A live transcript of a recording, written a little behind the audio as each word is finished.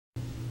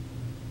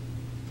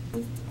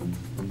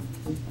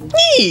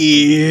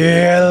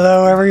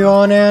Hello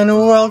everyone and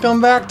welcome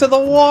back to the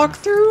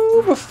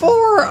walkthrough.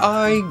 Before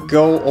I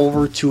go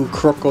over to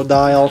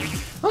Crocodile,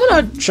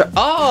 I'm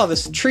gonna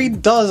this tree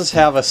does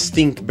have a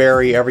stink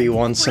berry every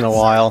once in a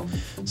while.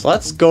 So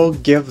let's go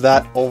give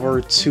that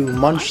over to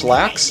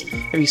Munchlax.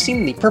 Have you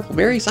seen the purple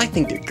berries? I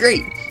think they're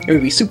great. It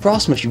would be super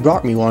awesome if you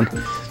brought me one.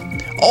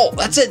 Oh,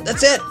 that's it,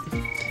 that's it!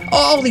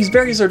 Oh, these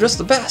berries are just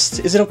the best.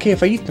 Is it okay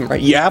if I eat them, right?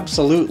 Yeah,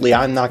 absolutely.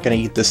 I'm not gonna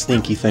eat this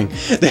stinky thing.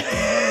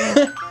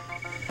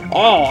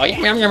 Oh,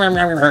 yum, yum, yum,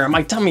 yum, yum,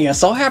 my tummy is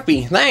so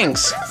happy,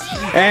 thanks!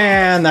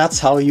 And that's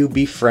how you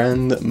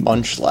befriend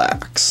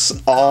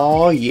Munchlax.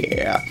 Oh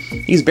yeah.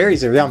 These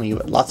berries are yummy,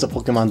 but lots of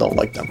Pokemon don't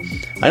like them.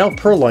 I know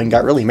Purloin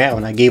got really mad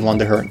when I gave one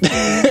to her.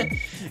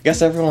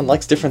 Guess everyone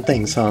likes different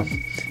things, huh?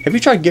 Have you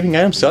tried giving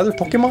items to other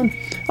Pokemon?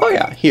 Oh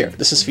yeah, here,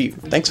 this is for you.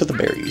 Thanks for the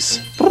berries.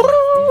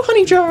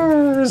 Honey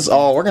jars!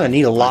 Oh, we're gonna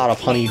need a lot of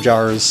honey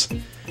jars.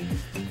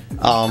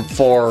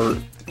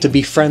 To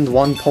befriend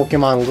one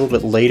Pokemon a little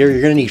bit later.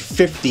 You're gonna need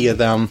 50 of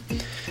them.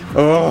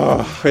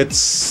 Oh,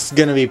 it's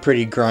gonna be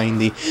pretty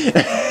grindy.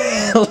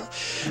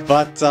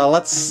 But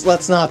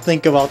let's not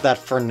think about that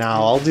for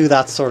now. I'll do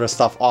that sort of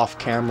stuff off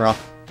camera.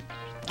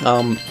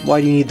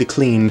 Why do you need to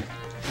clean?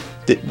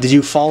 Did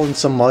you fall in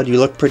some mud? You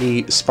look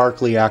pretty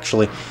sparkly,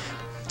 actually.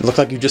 You look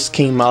like you just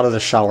came out of the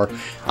shower.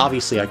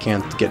 Obviously, I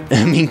can't get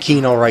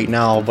Minkino right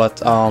now,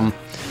 but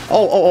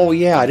oh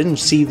yeah, I didn't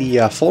see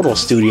the photo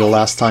studio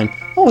last time.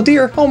 Oh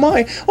dear, oh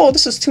my, oh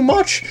this is too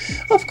much.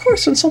 Of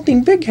course, when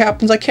something big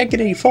happens, I can't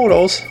get any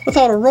photos.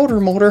 Without a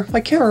rotor motor,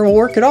 my camera will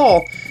work at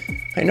all.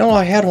 I know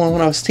I had one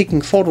when I was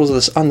taking photos of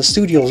this on the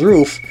studio's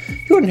roof.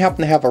 You wouldn't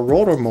happen to have a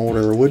rotor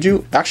motor, would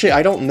you? Actually,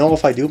 I don't know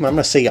if I do, but I'm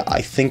gonna say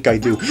I think I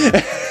do.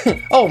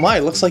 Oh my,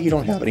 looks like you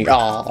don't have any.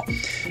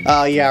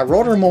 Aw. Yeah,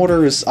 rotor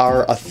motors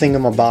are a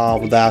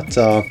thingamabob that,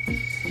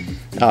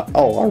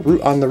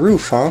 on the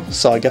roof, huh?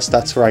 So I guess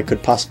that's where I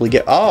could possibly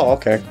get. Oh,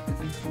 okay.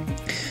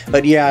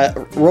 But yeah,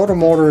 rotor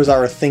motors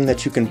are a thing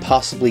that you can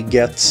possibly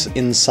get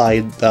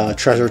inside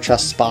treasure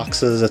chest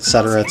boxes,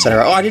 etc.,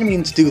 etc. Oh, I didn't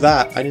mean to do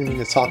that. I didn't mean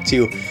to talk to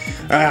you.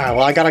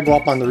 Well, I gotta go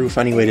up on the roof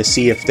anyway to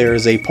see if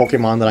there's a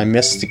Pokemon that I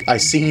missed. I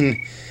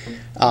seen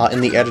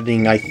in the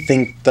editing, I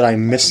think that I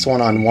missed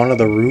one on one of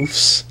the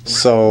roofs.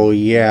 So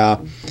yeah.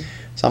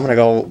 So I'm gonna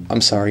go.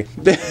 I'm sorry.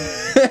 You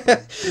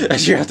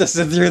have to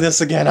sit through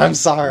this again. I'm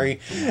sorry.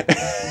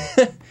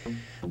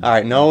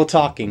 Alright, no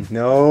talking.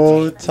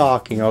 No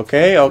talking.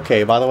 Okay,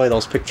 okay. By the way,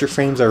 those picture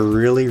frames are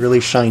really, really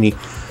shiny.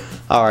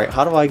 Alright,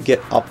 how do I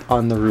get up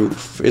on the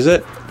roof? Is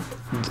the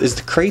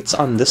crates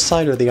on this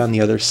side or are they on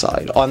the other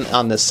side?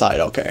 On this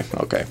side, okay,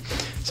 okay.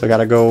 So I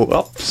gotta go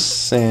up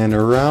and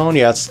around.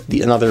 Yeah, it's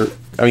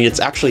it's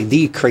actually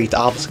the crate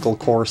obstacle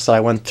course that I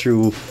went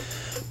through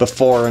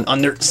before in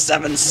under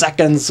 7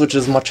 seconds, which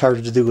is much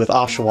harder to do with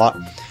Oshawott.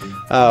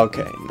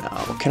 Okay,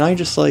 now, can I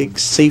just, like,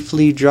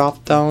 safely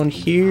drop down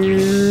here?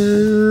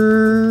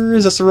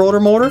 Is this a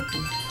rotor motor?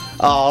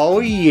 Oh,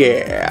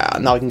 yeah!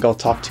 Now I can go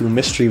talk to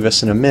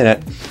Mischievous in a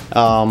minute.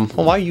 Well,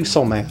 why are you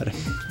so mad?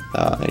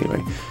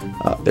 Anyway,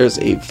 there's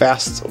a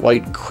fast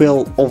white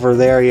quill over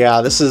there.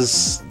 Yeah,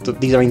 these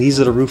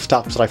are the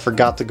rooftops that I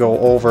forgot to go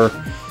over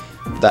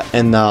that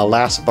in the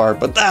last part,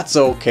 but that's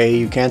okay.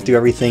 You can't do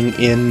everything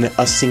in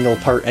a single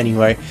part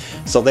anyway.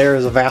 So there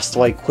is a vast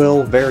white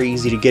quill, very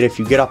easy to get if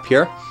you get up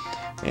here.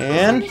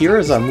 And here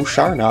is a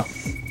Musharna.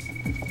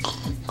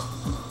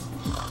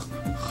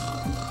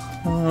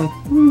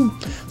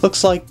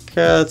 Looks like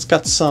it's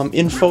got some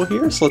info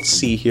here, so let's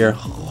see here.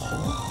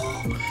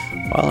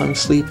 While I'm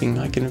sleeping,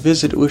 I can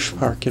visit Wish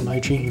Park in my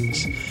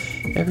dreams.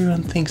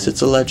 Everyone thinks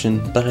it's a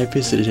legend, but I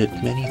visited it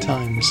many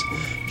times.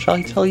 Shall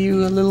I tell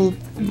you a little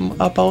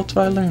about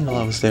what I learned while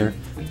I was there?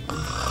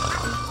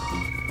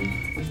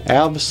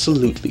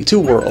 Absolutely. 2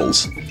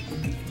 worlds.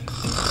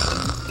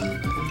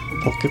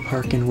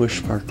 Pokepark and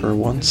Wish Park were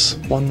once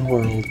one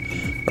world.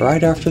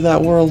 Right after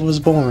that world was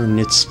born,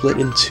 it split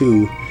in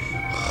 2.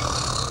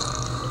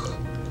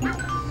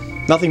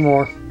 Nothing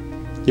more.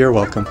 You're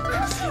welcome.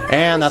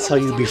 And that's how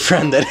you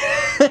befriend it.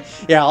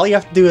 Yeah, all you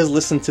have to do is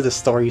listen to the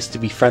stories to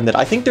befriend it.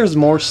 I think there's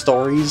more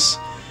stories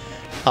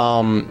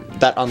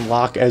that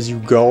unlock as you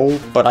go,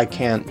 but I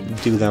can't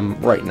do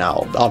them right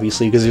now,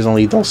 obviously, because there's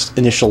only those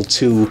initial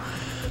 2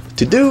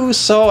 to do.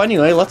 So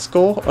anyway, let's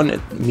go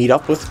and meet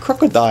up with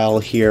Crocodile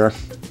here.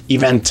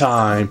 Event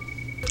time.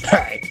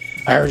 Hey,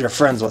 I heard you're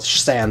friends with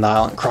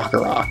Sandile and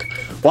Crocorock.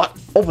 What?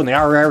 Open the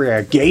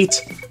area gate?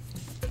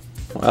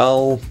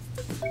 Well,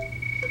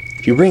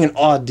 if you bring an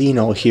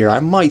Audino here,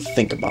 I might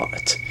think about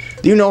it.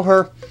 Do you know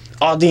her?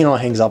 Audino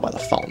hangs out by the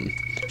fountain.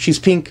 She's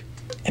pink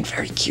and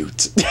very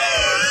cute.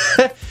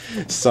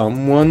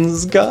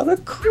 Someone's got a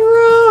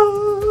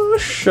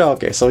crush.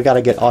 Okay, so we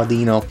gotta get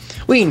Audino.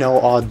 We know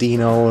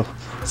Audino.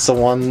 It's the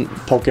one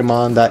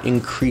Pokemon that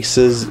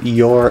increases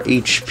your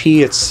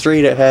HP. It's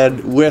straight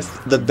ahead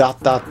with the ...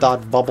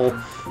 bubble.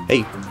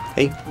 Hey,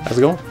 how's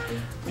it going?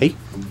 Hey,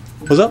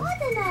 what's up?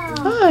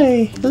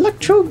 Hi,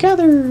 Electro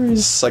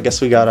Gathers. I guess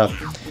we got a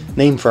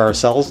name for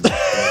ourselves.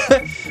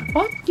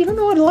 What? You don't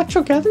know what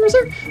electro gatherers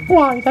are?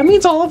 Why, that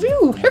means all of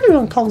you!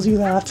 Everyone calls you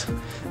that!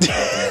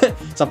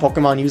 Some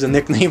Pokemon use a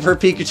nickname for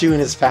Pikachu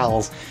and his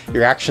pals.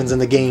 Your actions in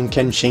the game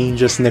can change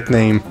this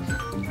nickname.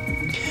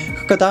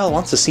 Crocodile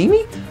wants to see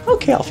me?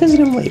 Okay, I'll visit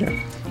him later.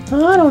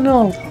 I don't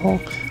know, though.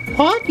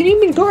 What? You need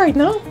me to go right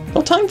now?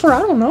 No time for I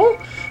don't know?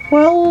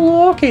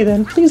 Well, okay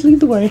then. Please lead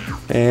the way.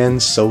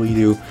 And so we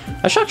do.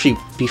 I should actually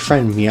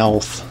befriend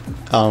Meowth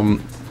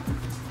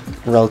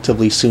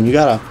relatively soon. You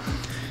gotta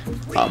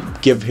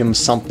give him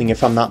something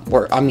if I'm not...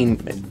 Or, I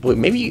mean,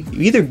 maybe you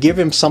either give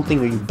him something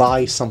or you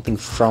buy something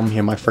from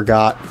him. I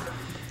forgot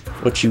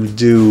what you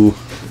do.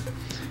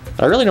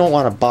 I really don't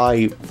want to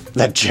buy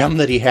that gem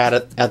that he had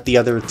at the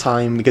other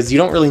time, because you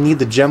don't really need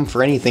the gem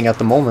for anything at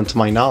the moment, to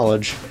my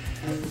knowledge.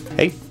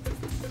 Hey?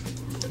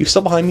 You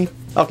still behind me?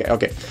 Okay,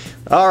 okay.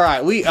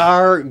 Alright, we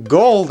are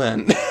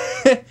golden!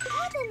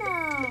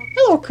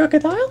 Hello,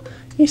 Crocodile.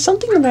 Is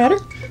something the matter?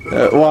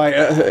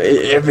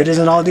 If it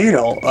isn't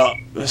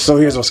Audino, so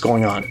here's what's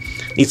going on.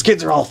 These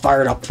kids are all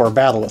fired up for a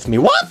battle with me.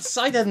 What?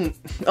 I didn't...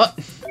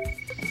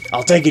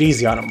 I'll take it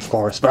easy on them, of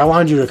course, but I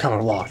wanted you to come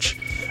and watch.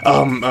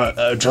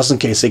 Just in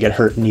case they get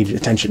hurt and need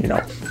attention, you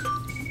know.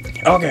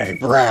 Okay,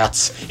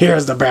 brats,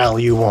 here's the battle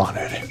you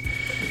wanted.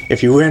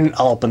 If you win,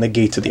 I'll open the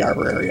gate to the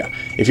arbor area.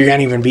 If you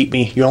can't even beat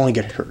me, you only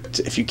get hurt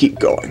if you keep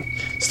going.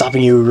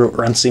 Stopping you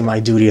runs my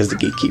duty as the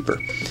gatekeeper.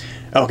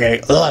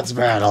 Okay, let's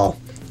battle.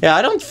 Yeah,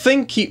 I don't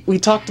think we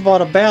talked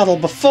about a battle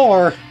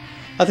before.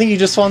 I think he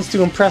just wants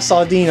to impress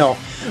Audino.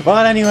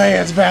 But anyway,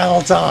 it's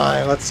battle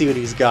time. Let's see what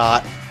he's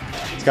got.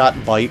 He's got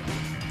Bite.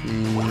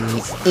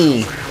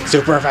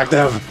 Super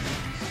effective.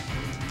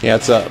 Yeah,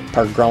 it's a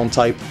part ground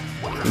type.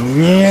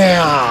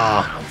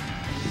 Yeah.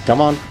 Come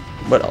on.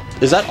 What else?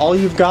 Is that all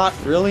you've got?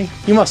 Really?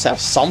 You must have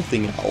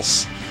something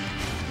else.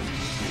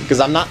 Because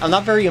I'm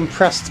not very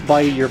impressed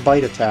by your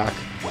Bite attack.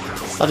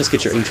 I'll just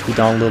get your HP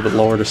down a little bit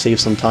lower to save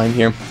some time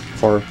here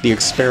for the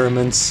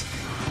experiments.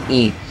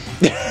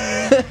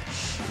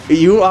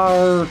 You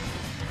are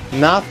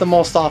not the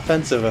most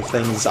offensive of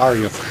things, are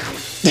you?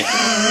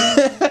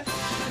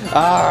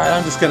 Alright,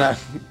 I'm just gonna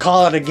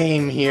call it a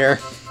game here.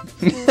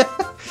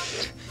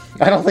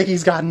 I don't think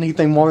he's got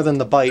anything more than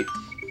the Bite.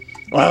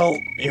 Well,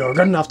 you were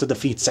good enough to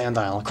defeat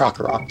Sandile and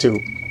Crocorock, too.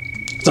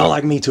 It's not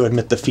like me to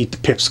admit defeat to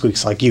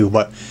pipsqueaks like you,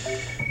 but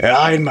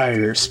I admire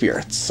your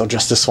spirits, so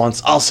just this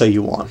once, I'll say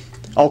you won.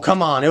 Oh,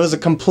 come on, it was a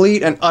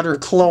complete and utter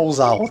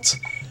closeout.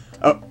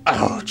 Oh,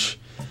 ouch.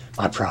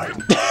 My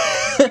pride.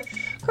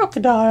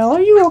 Crocodile,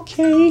 are you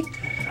okay?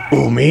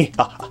 Ooh, me?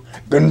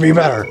 Couldn't be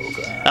better.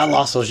 That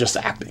loss was just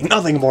acting,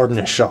 nothing more than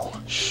a show.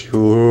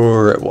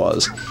 Sure it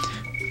was.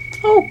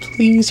 Oh,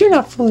 please, you're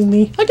not fooling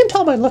me. I can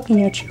tell by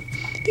looking at you.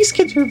 These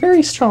kids are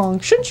very strong.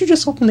 Shouldn't you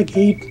just open the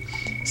gate?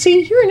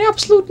 See, you're an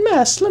absolute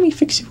mess. Let me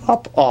fix you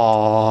up.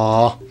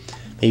 Aww.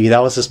 Maybe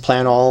that was his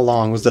plan all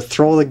along, was to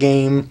throw the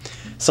game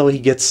so he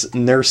gets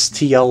Nurse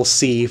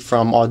TLC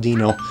from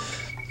Audino.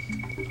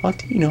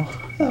 Audino,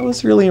 that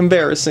was really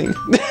embarrassing.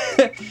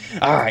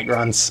 Alright,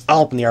 Runs,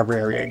 I'll open the arbor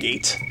area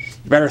gate.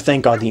 You better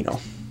thank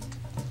Audino.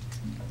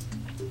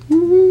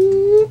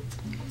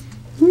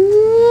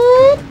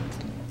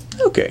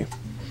 Okay.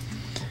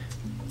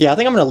 Yeah, I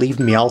think I'm going to leave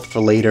Meowth for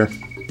later,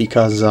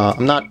 because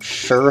I'm not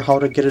sure how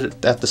to get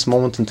it at this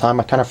moment in time.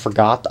 I kind of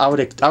forgot. I would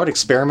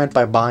experiment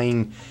by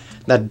buying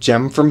that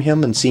gem from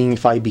him and seeing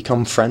if I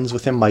become friends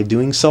with him by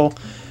doing so.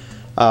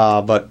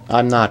 But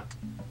I'm not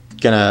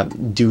gonna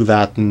do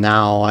that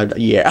now.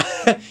 Yeah,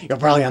 you'll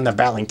probably end up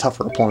battling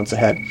tougher opponents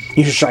ahead.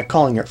 You should try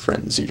calling your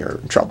friends if you're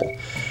in trouble.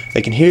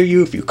 They can hear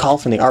you if you call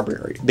from the arbor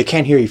area. They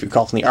can't hear you if you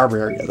call from the arbor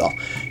area, though.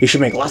 You should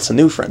make lots of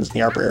new friends in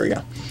the arbor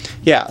area.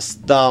 Yes,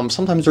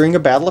 sometimes during a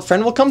battle, a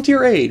friend will come to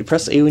your aid.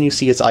 Press A when you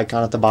see its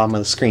icon at the bottom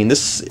of the screen.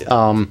 This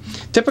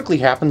typically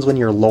happens when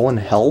you're low in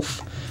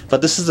health,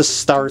 but this is the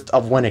start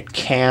of when it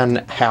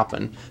can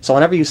happen. So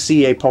whenever you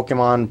see a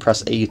Pokemon,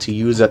 press A to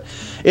use it.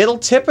 It'll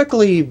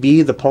typically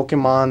be the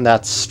Pokemon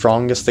that's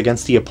strongest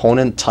against the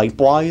opponent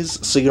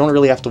type-wise, so you don't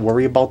really have to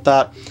worry about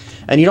that.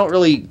 And you don't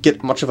really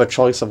get much of a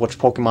choice of which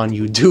Pokemon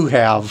you do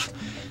have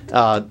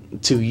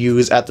to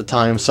use at the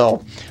time,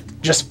 so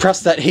just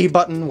press that A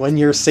button when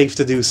you're safe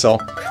to do so.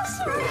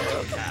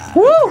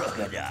 Woo!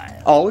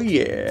 Oh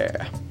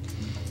yeah!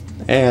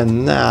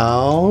 And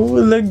now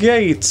the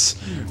gates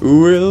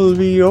will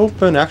be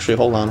open. Actually,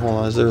 hold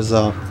on. There's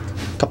a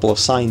couple of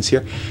signs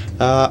here.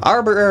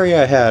 Arbor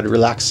area ahead,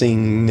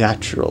 relaxing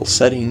natural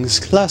settings,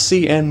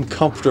 classy and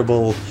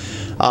comfortable.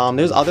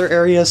 There's other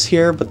areas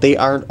here, but they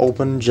aren't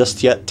open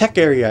just yet. Tech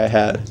area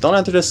ahead. Don't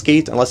enter this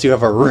gate unless you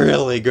have a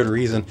really good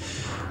reason.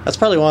 That's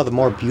probably one of the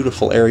more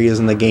beautiful areas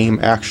in the game,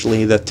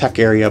 actually, the tech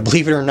area,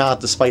 believe it or not,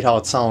 despite how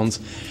it sounds.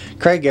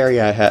 Crag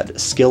area ahead.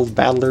 Skilled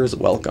battlers,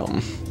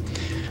 welcome.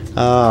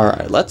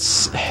 Alright,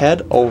 let's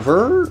head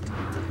over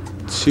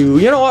to...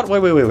 You know what?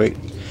 Wait.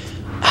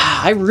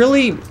 I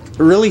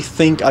really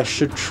think I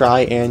should try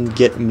and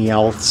get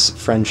Meowth's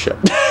friendship.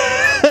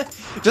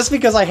 Just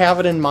because I have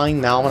it in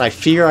mind now, and I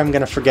fear I'm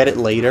going to forget it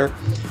later.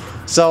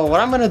 So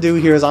what I'm going to do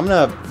here is I'm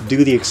going to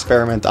do the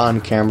experiment on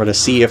camera to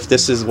see if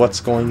this is what's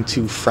going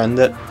to friend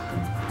it.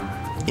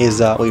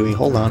 is, wait,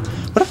 hold on.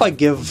 What if I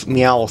give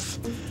Meowth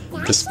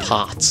this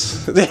pot?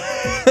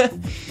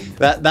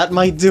 that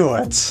might do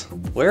it.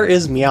 Where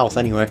is Meowth,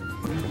 anyway?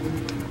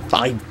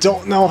 I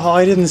don't know how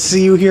I didn't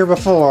see you here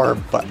before,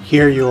 but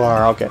here you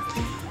are, okay.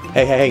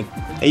 Hey,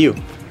 you.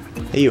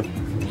 Hey, you.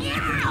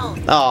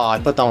 Oh, I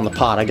put down the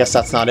pot. I guess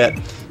that's not it.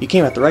 You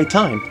came at the right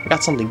time. I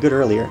got something good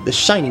earlier. This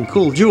shining,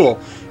 cool jewel.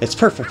 It's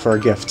perfect for a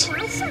gift.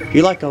 If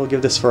you like, I'll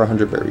give this for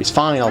 100 berries.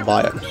 Fine, I'll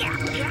buy it.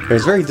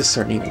 It's very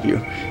discerning of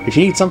you. If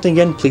you need something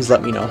again, please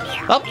let me know.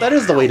 Oh, that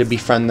is the way to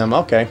befriend them.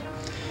 Okay.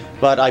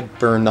 But I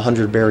burned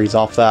 100 berries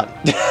off that.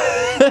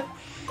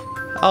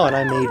 Oh, and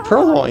I made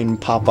Purloin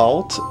pop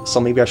out.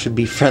 So maybe I should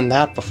befriend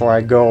that before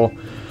I go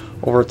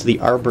over to the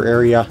Arbor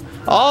area.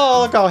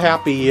 Oh, look how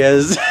happy he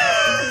is.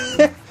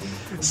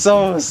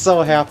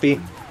 So happy.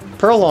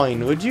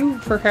 Purloin, would you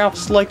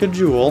perhaps like a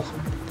jewel?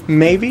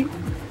 Maybe?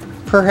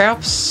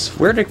 Perhaps?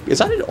 Is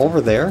that it over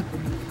there?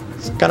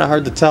 It's kind of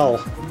hard to tell.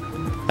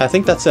 I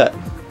think that's it.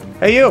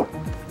 Hey, you!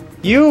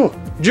 You!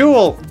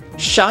 Jewel!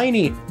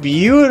 Shiny,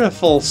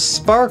 beautiful,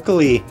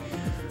 sparkly,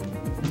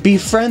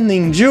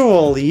 befriending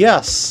jewel,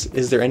 yes!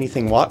 Is there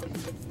anything what?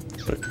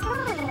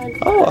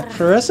 Oh, a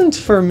present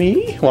for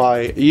me?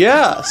 Why,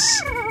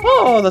 yes!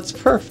 Oh, that's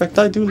perfect.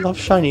 I do love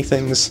shiny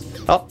things.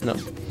 Oh, no.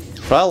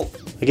 Well,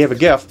 I gave a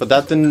gift, but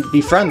that didn't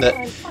befriend it.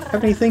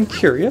 Have anything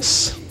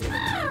curious?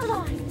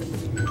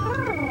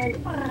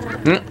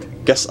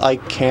 Guess I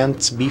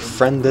can't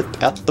befriend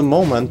it at the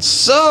moment.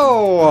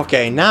 So,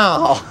 okay,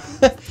 now.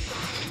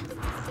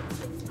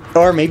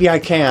 Or maybe I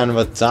can,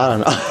 but I don't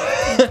know.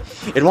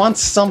 It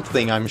wants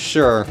something, I'm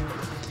sure,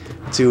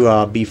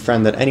 to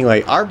befriend it.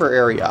 Anyway, Arbor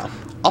area.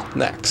 Up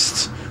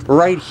next.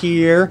 Right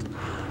here.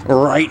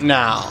 Right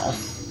now.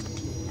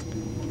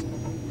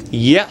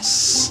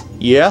 Yes.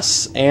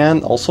 Yes,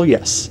 and also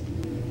yes.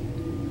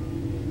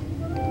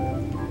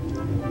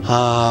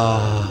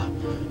 Ah,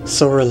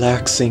 so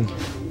relaxing.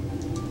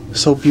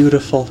 So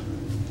beautiful.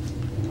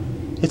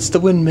 It's the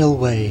Windmill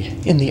Way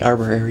in the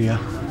Arbor area.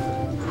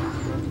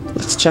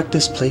 Let's check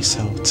this place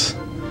out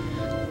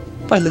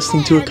by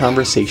listening to a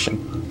conversation.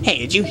 Hey,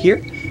 did you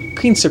hear?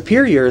 Queen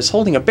Superior is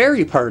holding a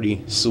berry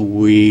party.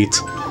 Sweet.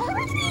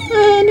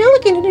 An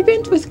elegant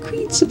event with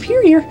Queen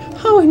Superior.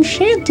 How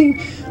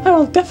enchanting. I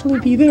will definitely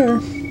be there.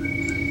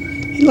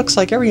 It looks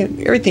like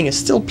everything is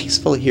still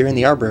peaceful here in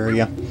the Arbor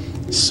area.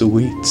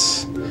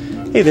 Sweet.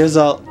 Hey, there's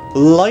a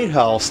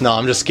lighthouse. No,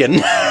 I'm just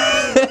kidding.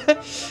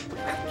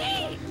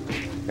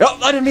 Oh,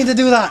 I didn't mean to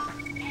do that.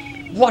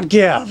 What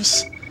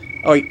gives?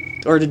 Oh, wait,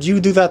 or did you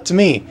do that to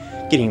me?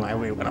 Getting in my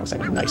way when I was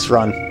having a nice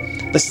run.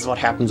 This is what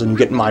happens when you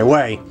get in my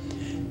way.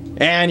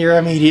 And you're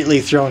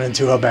immediately thrown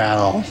into a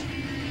battle.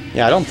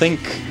 Yeah, I don't think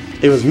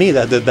it was me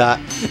that did that.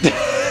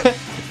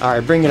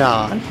 Alright, bring it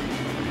on.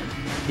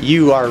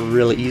 You are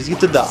really easy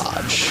to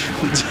dodge.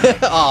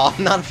 Aw,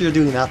 not if you're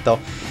doing that though.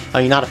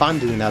 I mean, not if I'm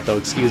doing that though,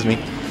 excuse me.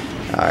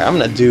 Alright, I'm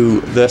gonna do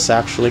this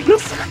actually.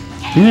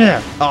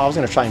 Yeah. Oh, I was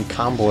gonna try and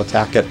combo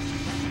attack it.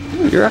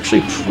 Ooh, you're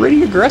actually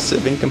pretty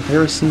aggressive in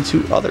comparison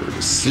to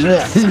others.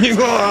 Alright. What you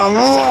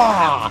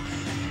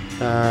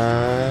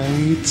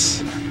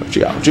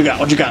got? What you got?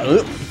 What you got?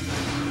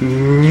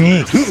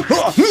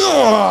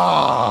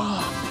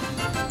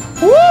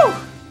 Woo!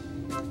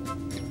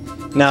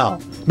 Now,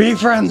 be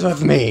friends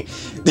with me!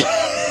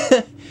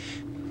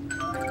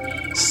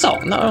 So,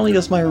 not only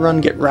does my run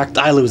get wrecked,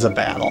 I lose a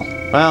battle.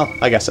 Well,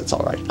 I guess it's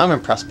alright. I'm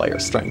impressed by your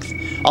strength.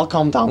 I'll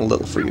calm down a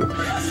little for you.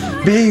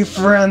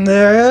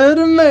 Befriended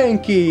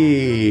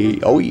Mankey!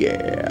 Oh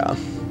yeah.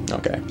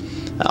 Okay.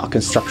 Now,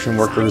 construction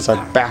workers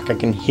are back. I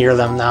can hear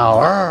them now.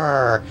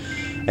 Arrgh!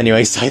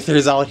 Anyway,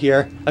 Scyther's out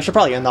here. I should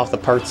probably end off the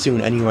part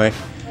soon anyway.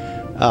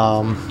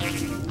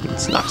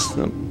 Let's knock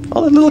them.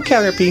 Oh, the little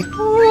Caterpie.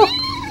 Oh,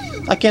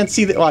 I can't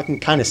see the... Well, I can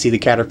kind of see the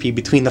Caterpie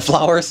between the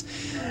flowers.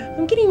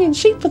 I'm getting in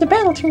shape for the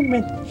battle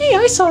tournament. Hey,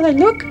 I saw that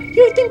look.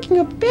 You're thinking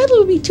a battle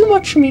would be too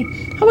much for me.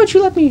 How about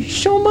you let me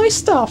show my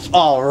stuff?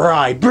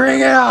 Alright, bring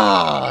it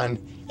on!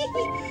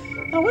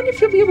 I wonder if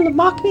you'll be able to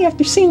mock me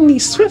after seeing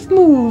these swift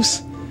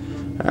moves.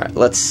 Alright,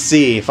 let's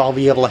see if I'll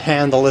be able to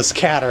handle this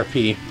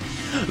Caterpie.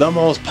 The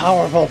most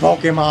powerful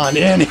Pokemon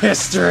in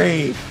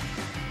history!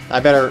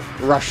 I better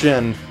rush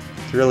in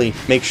to really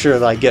make sure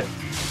that I get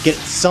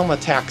some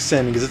attacks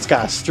in, because it's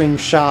got a string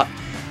shot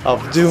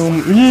of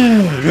doom.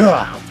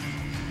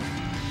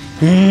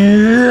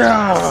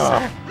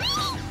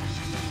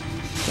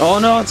 Oh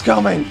no, it's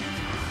coming!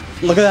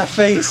 Look at that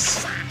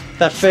face!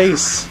 That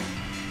face!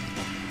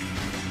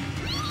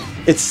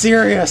 It's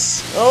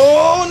serious!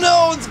 Oh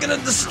no, it's gonna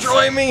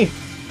destroy me!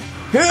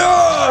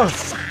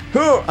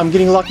 I'm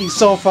getting lucky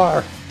so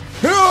far.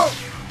 I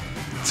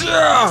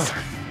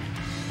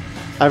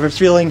have a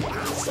feeling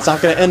it's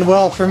not gonna end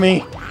well for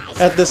me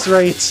at this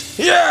rate.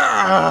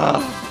 Yeah!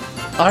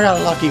 I got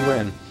a lucky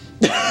win.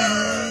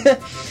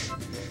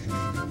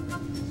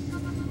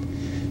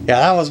 Yeah,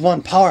 that was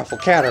one powerful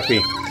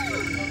Caterpie.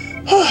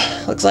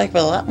 Looks like I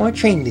have a lot more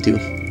training to do.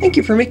 Thank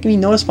you for making me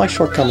notice my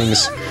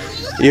shortcomings.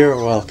 You're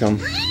welcome.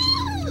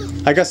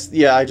 I guess,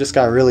 yeah, I just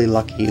got really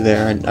lucky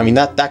there. And I mean,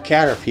 that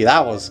Caterpie,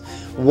 that was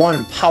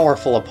one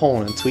powerful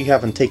opponent. We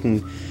haven't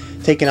taken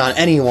on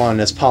anyone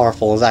as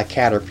powerful as that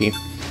Caterpie.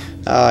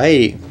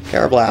 Hey,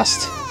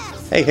 Carablast.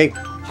 Hey.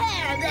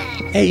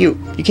 Hey, you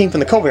came from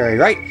the Cove Area,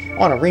 right? I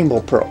want a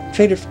Rainbow Pearl.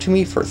 Trade it to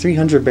me for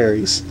 300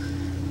 berries.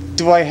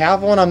 Do I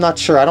have one? I'm not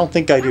sure. I don't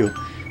think I do.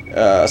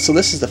 So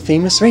this is the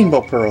famous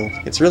Rainbow Pearl.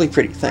 It's really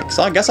pretty, thanks.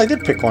 So I guess I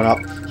did pick one up.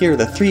 Here are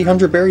the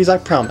 300 berries I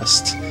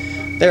promised.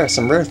 There are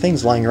some rare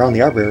things lying around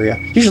the arbor area.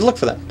 You should look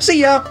for them.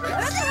 See ya!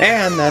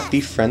 And that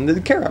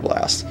befriended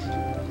Carablast.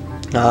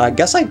 I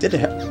guess I did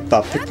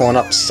pick one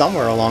up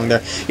somewhere along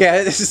there. Yeah,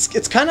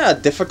 it's kind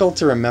of difficult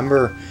to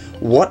remember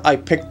what I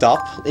picked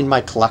up in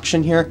my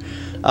collection here.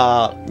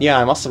 Yeah,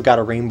 I must have got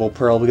a Rainbow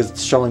Pearl because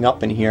it's showing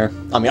up in here.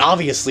 I mean,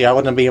 obviously I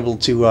wouldn't be able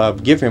to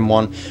give him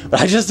one, but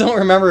I just don't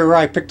remember where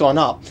I picked one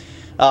up.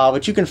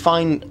 But you can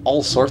find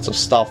all sorts of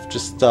stuff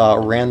just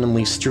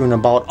randomly strewn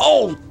about.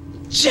 Oh,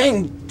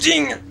 ding!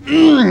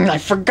 I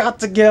forgot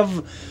to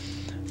give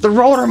the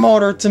rotor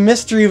motor to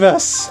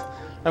Mischievous.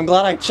 I'm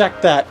glad I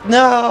checked that.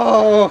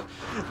 No,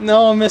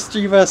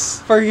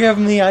 Mischievous, forgive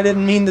me. I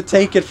didn't mean to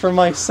take it for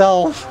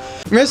myself.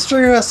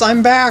 Mischievous,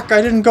 I'm back.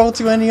 I didn't go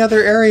to any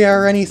other area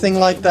or anything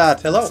like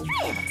that. Hello.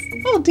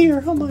 Oh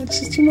dear, oh my,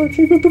 this is too much.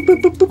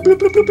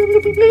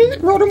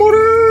 Rotor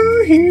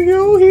motor, here you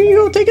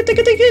go. Take it.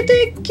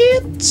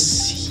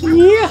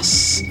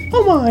 Yes.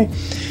 Oh my,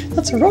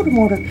 that's a rotor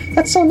motor.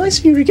 That's so nice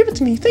of you to give it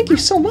to me. Thank you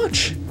so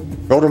much.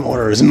 Rotor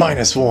motor is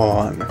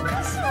 -1.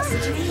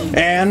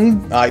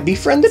 And I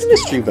befriended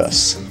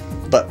Mischievous.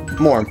 But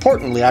more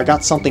importantly, I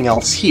got something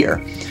else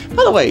here.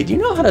 By the way, do you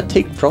know how to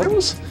take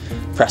photos?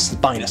 Press the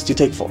minus to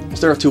take photos.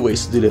 There are two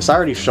ways to do this. I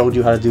already showed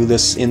you how to do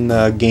this in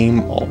the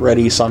game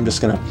already, so I'm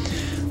just gonna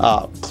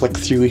click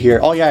through here.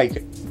 Oh yeah,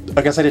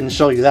 I guess I didn't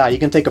show you that. You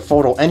can take a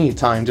photo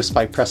anytime just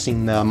by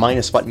pressing the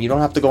minus button. You don't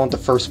have to go into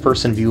first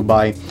person view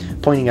by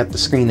pointing at the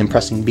screen and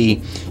pressing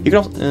B. You can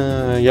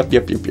also, yep.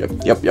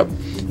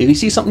 If you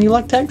see something you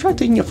like, try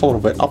taking a photo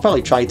of it. I'll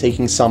probably try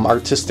taking some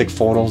artistic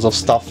photos of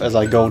stuff as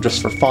I go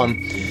just for fun.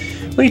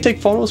 When you take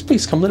photos,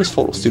 please come to this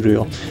photo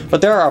studio.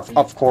 But there are,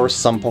 of course,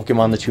 some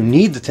Pokemon that you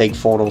need to take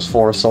photos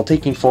for, so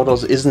taking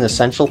photos is an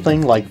essential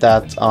thing, like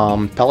that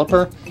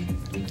Pelipper.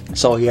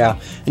 So yeah,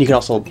 and you can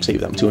also save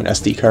them to an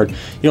SD card.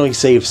 You only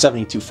save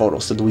 72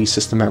 photos to the Wii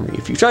system memory.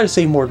 If you try to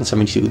save more than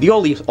 72, the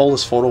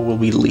oldest photo will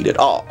be deleted.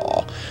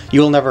 Oh,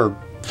 you'll never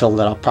fill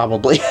that up,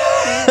 probably.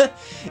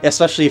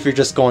 Especially if you're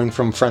just going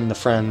from friend to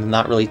friend and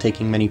not really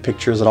taking many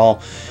pictures at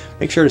all.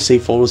 Make sure to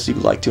save photos you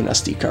would like to an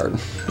SD card.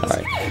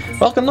 Alright.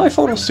 Welcome to my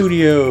photo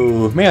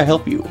studio. May I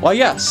help you? Why,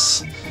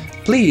 yes.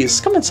 Please,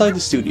 come inside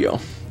the studio.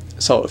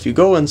 So, if you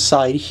go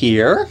inside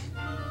here,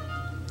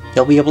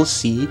 you'll be able to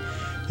see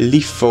the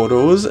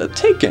photos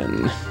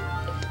taken.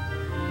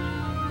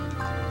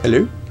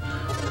 Hello?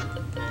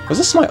 Was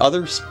this my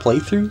other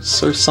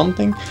playthroughs or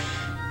something?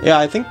 Yeah,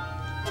 I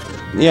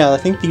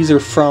think these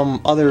are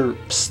from other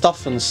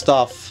stuff.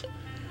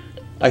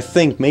 I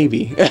think,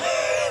 maybe.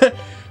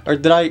 Or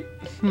did I...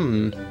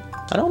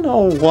 I don't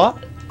know what...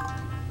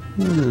 I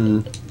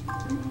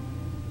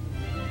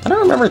don't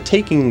remember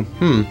taking...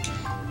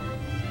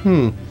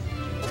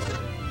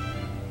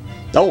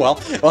 Oh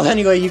well. Well,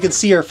 anyway, you can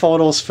see our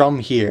photos from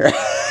here.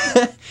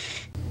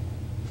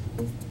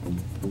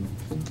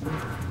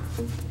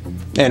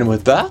 And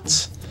with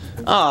that,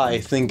 I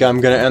think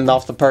I'm gonna end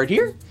off the part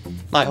here.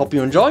 I hope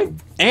you enjoyed,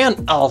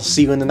 and I'll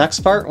see you in the next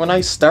part when I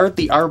start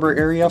the Arbor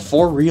area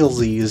for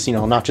realsies. You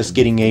know, not just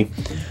getting a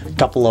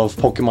couple of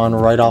Pokemon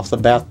right off the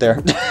bat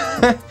there.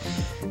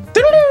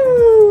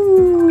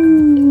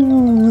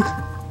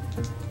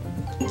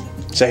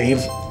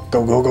 Save.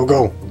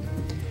 Go.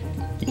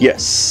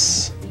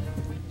 Yes.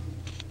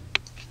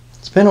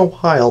 It's been a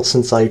while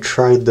since I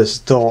tried this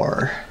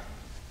door.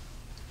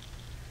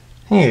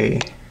 Hey.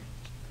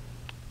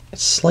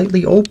 It's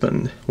slightly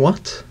open.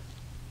 What?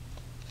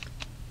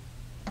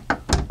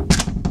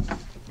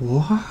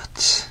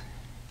 What?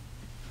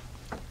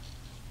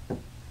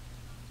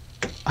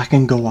 I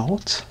can go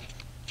out?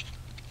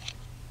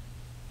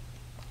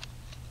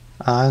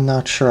 I'm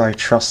not sure I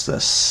trust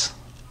this.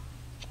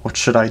 What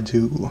should I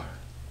do?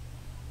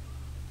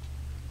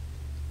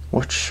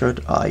 What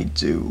should I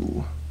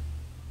do?